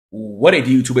What it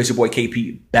do, YouTube? It's your boy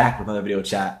KP back with another video,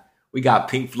 chat. We got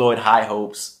Pink Floyd, High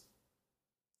Hopes.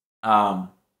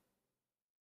 Not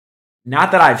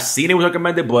that I've seen it was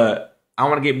recommended, but I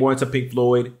want to get more into Pink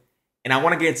Floyd, and I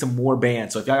want to get into more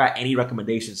bands. So if y'all got any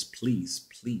recommendations, please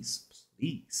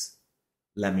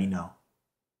let me know.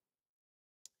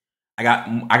 I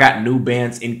got new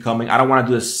bands incoming. I don't want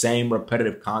to do the same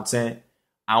repetitive content.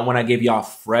 I want to give y'all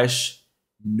fresh,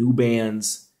 new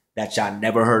bands that y'all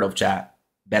never heard of, chat.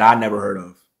 That I never heard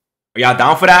of. Are y'all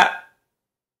down for that?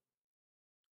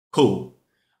 Cool.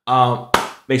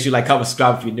 Make sure you like, comment,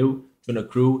 subscribe if you're new. Join the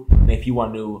crew. And if you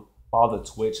want to follow the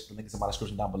Twitch, the link is in my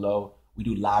description down below. We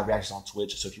do live reactions on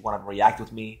Twitch. So if you want to react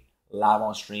with me live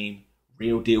on stream,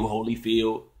 real deal,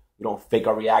 Holyfield. We don't fake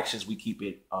our reactions. We keep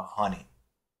it 100.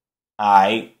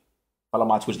 Alright. Follow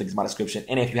my Twitch, link is in my description.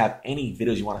 And if you have any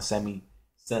videos you want to send me,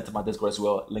 send it to my Discord as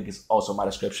well. Link is also in my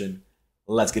description.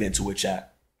 Let's get into it, chat.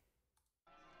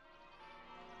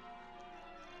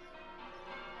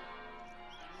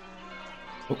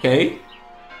 Okay,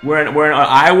 we're in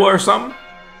Iowa or something?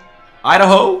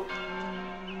 Idaho?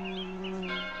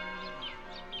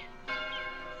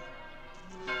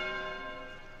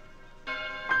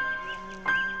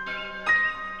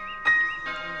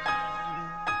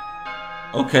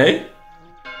 Okay.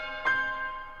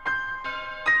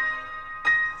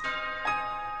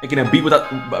 Making a beat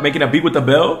with the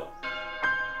bell?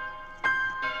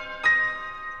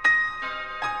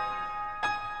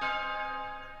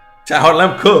 Chat, hold on, let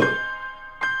him cook.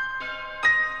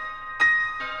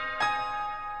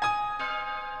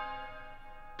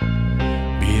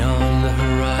 Beyond the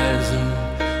horizon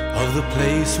of the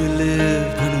place we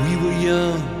lived when we were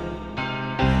young,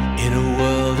 in a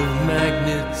world of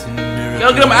magnets and miracles.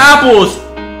 Look at them apples.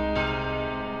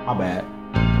 My bad.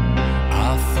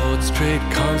 Our thoughts strayed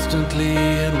constantly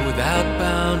and without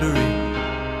boundary.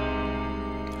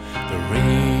 The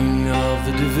ringing of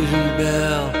the division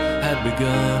bell had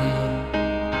begun.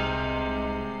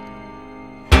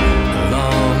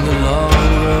 Along the long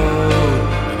road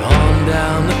and on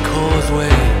down the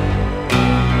causeway,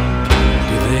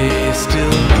 do they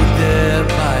still meet there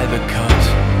by the cut?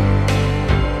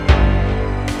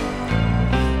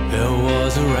 There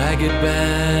was a ragged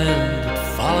band that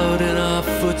followed in our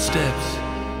footsteps,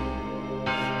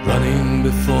 running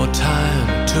before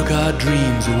time took our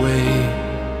dreams away.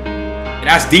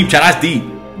 That's deep, chat. That's deep.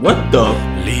 What the?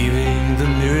 Leaving the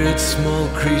myriad small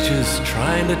creatures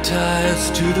trying to tie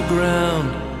us to the ground.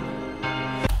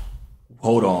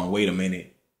 Hold on, wait a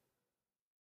minute.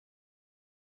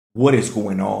 What is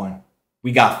going on?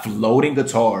 We got floating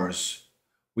guitars.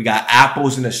 We got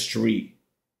apples in the street.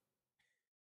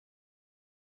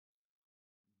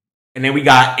 And then we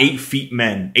got 8 foot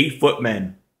men.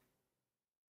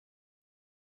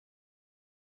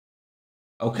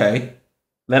 Okay.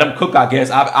 Let them cook, I guess.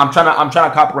 I'm trying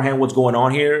to comprehend what's going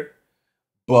on here,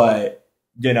 but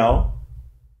you know,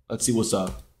 let's see what's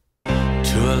up.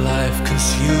 To a life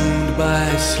consumed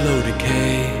by slow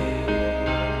decay.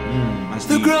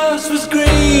 The grass was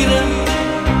greener,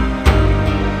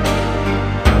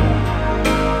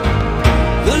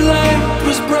 the light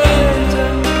was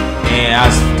brighter. Man,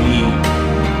 that's deep.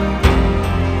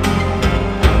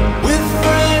 With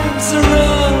friends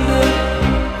around us.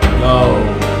 Yo.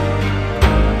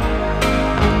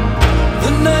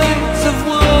 Nights of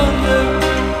wonder,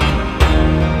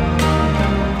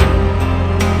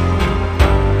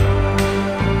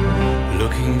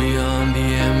 looking beyond the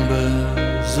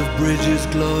embers of bridges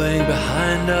glowing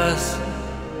behind us,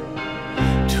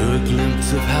 to a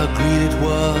glimpse of how green it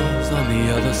was on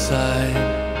the other side.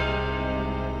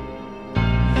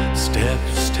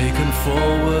 Steps taken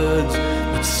forwards,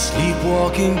 but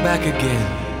sleepwalking back again,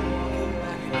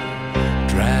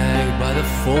 dragged by the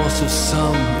force of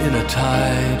some inner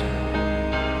tide.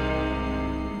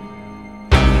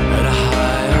 At a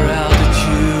higher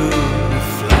altitude, the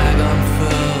flag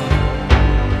unfurled,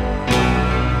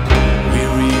 we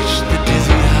reached the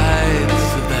dizzy heights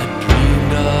of that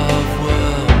dreamed of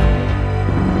world.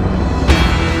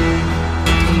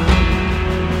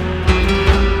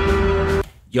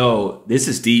 Yo, this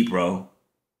is deep, bro.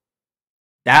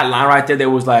 That line right there,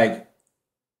 was like,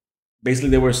 basically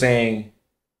they were saying,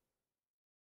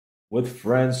 with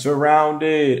friends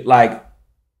surrounded. Like,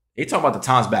 they talking about the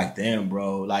times back then,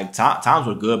 bro. Like, times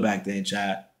were good back then,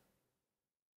 chat.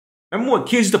 Remember when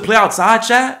kids used to play outside,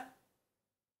 chat?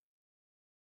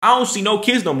 I don't see no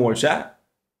kids no more, chat.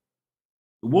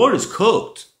 The world is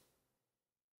cooked.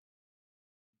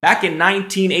 Back in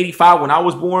 1985, when I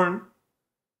was born,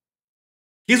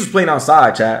 kids was playing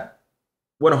outside, chat.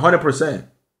 100%.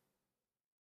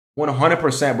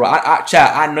 100%, bro.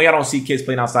 Chat, I know y'all don't see kids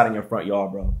playing outside in your front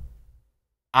yard, bro.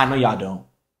 I know y'all don't.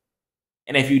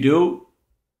 And if you do,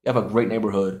 you have a great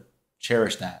neighborhood.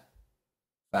 Cherish that.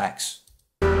 Facts.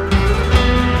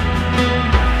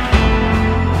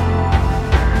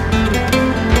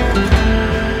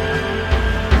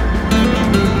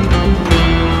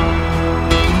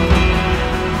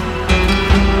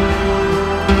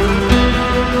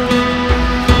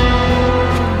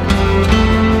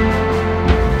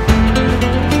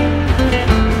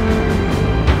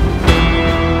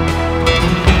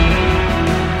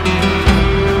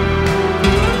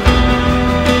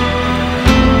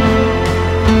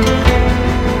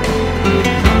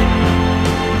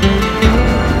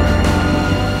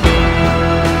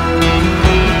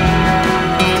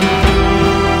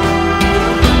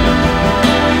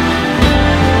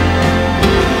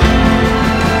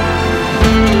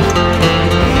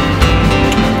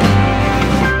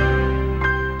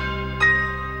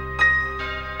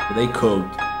 They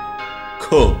cooked.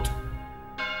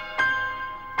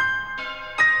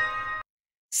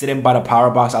 Sitting by the power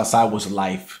box outside was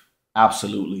life.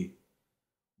 Absolutely.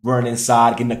 Running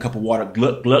inside, getting a cup of water,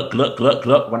 gluck, gluck, gluck, gluck,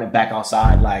 gluck, running back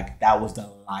outside. Like, that was the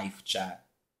life, chat.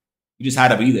 You just had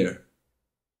to be there.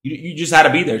 You just had to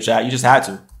be there, chat. You just had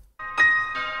to.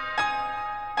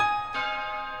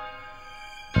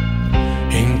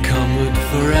 Encumbered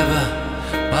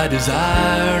forever by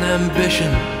desire and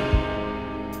ambition,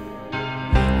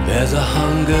 there's a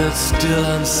hunger still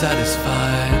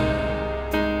unsatisfied.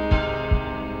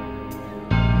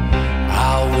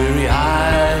 Our weary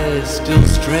eyes still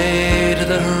stray to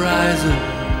the horizon,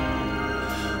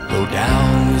 go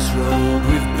down this road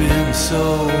we've been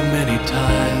so many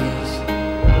times.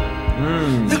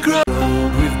 The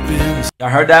road we've been. Y'all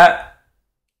heard that?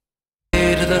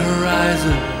 To the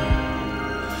horizon,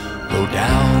 go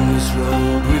down this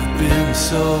road we've been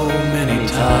so many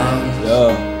times.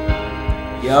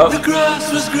 Yo. The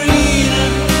grass was greener.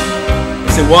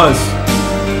 Yes, it was.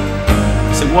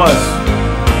 Yes, it was.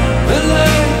 The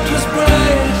light was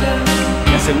brighter.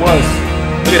 Yes, it was.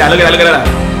 Look at that, look at that, look at that.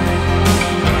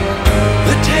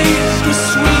 The taste was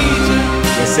sweeter.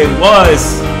 Yes, it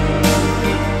was.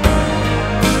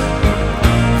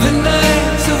 The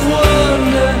nights of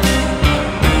wonder,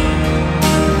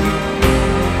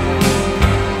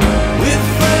 with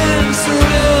friends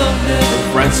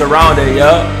surrounded. Friends surrounded,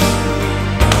 yeah.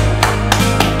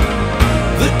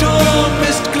 The dawn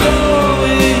mist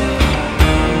glowing,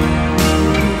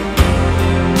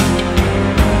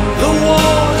 the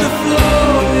water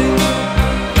flowing,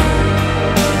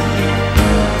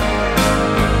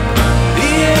 the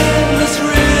endless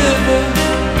river,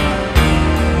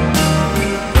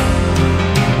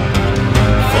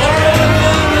 forever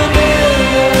and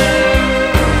ever.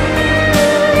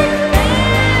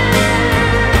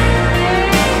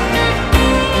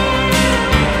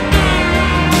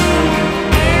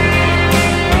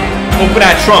 Open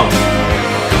that trunk.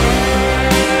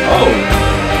 Oh.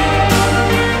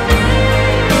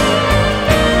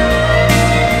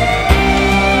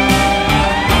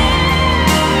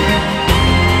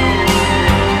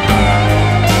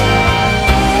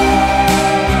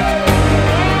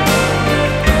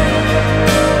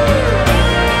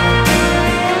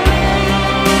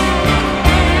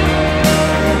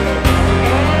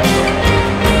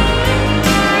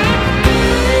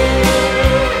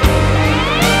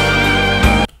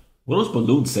 What those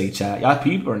balloons say, chat? Y'all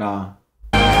peep or nah?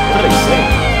 What do they say?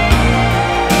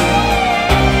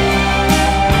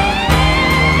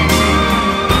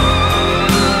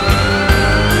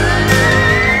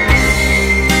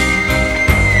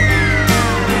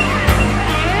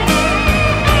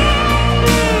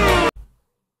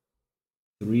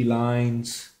 Three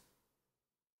lines.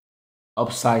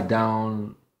 Upside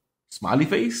down smiley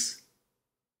face.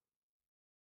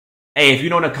 Hey, if you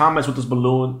know in the comments what this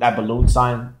balloon, that balloon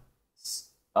sign,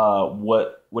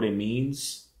 what it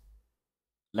means,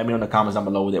 let me know in the comments down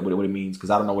below what it means, because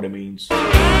I don't know what it means.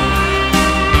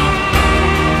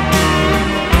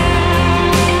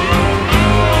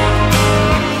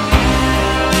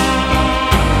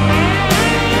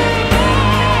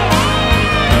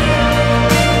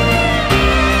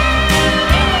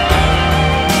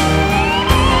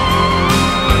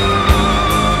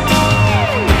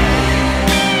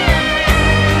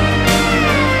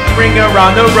 Ring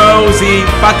around the rosy,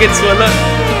 pockets full of.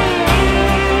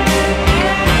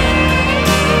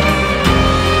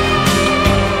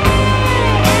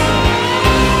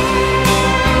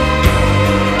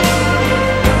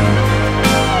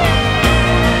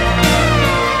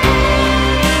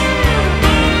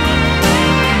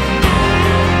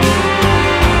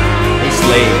 They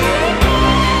slave.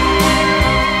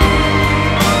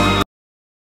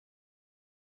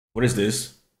 What is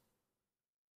this?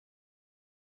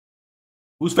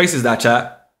 Whose face is that,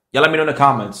 chat? Y'all let me know in the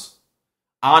comments.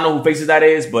 I don't know who faces that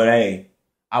is, but hey,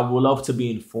 I would love to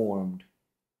be informed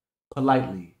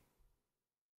politely.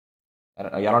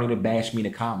 Y'all don't need to bash me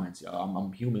in the comments, y'all.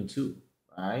 I'm human too,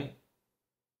 right?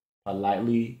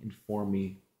 Politely inform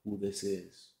me who this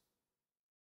is.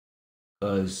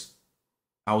 Because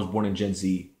I was born in Gen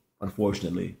Z,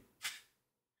 unfortunately.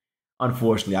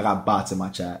 Unfortunately, I got bots in my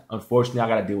chat. Unfortunately, I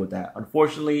got to deal with that.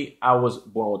 Unfortunately, I was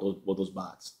born with those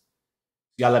bots.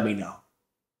 Y'all let me know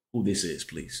who this is,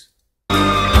 please.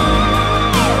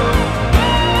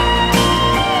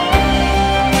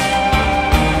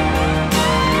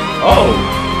 Oh,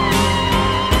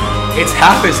 it's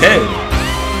half his head.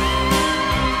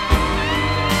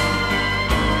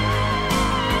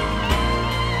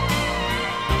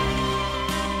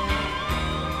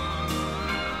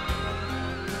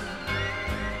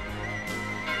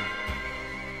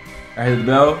 I hear the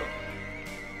bell.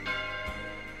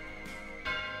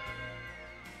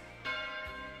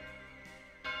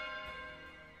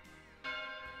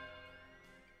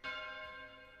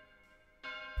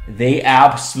 They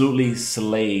absolutely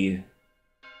slayed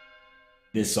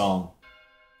this song.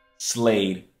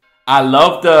 Slayed. I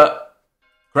love the,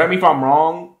 correct me if I'm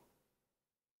wrong,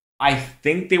 I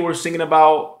think they were singing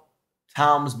about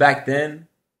times back then.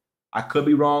 I could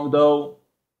be wrong though.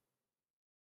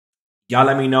 Y'all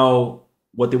let me know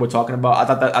what they were talking about.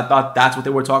 I thought that's what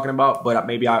they were talking about, but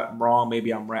maybe I'm wrong,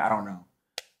 maybe I'm right. I don't know.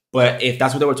 But if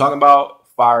that's what they were talking about,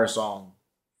 fire song.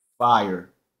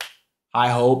 Fire. High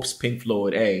Hopes, Pink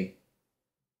Floyd. Hey.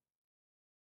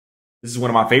 This is one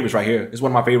of my favorites right here. This is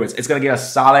one of my favorites. It's going to get a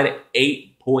solid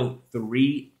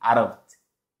 8.3 out of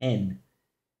 10.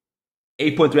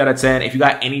 8.3 out of 10. If you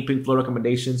got any Pink Floyd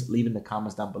recommendations, leave in the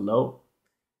comments down below.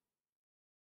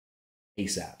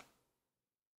 ASAP.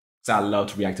 Because I love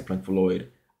to react to Pink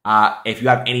Floyd. If you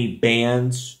have any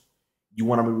bands you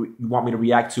want me to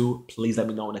react to, please let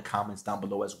me know in the comments down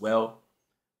below as well.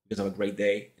 You guys have a great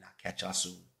day, and I'll catch y'all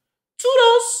soon.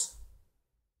 Toodles!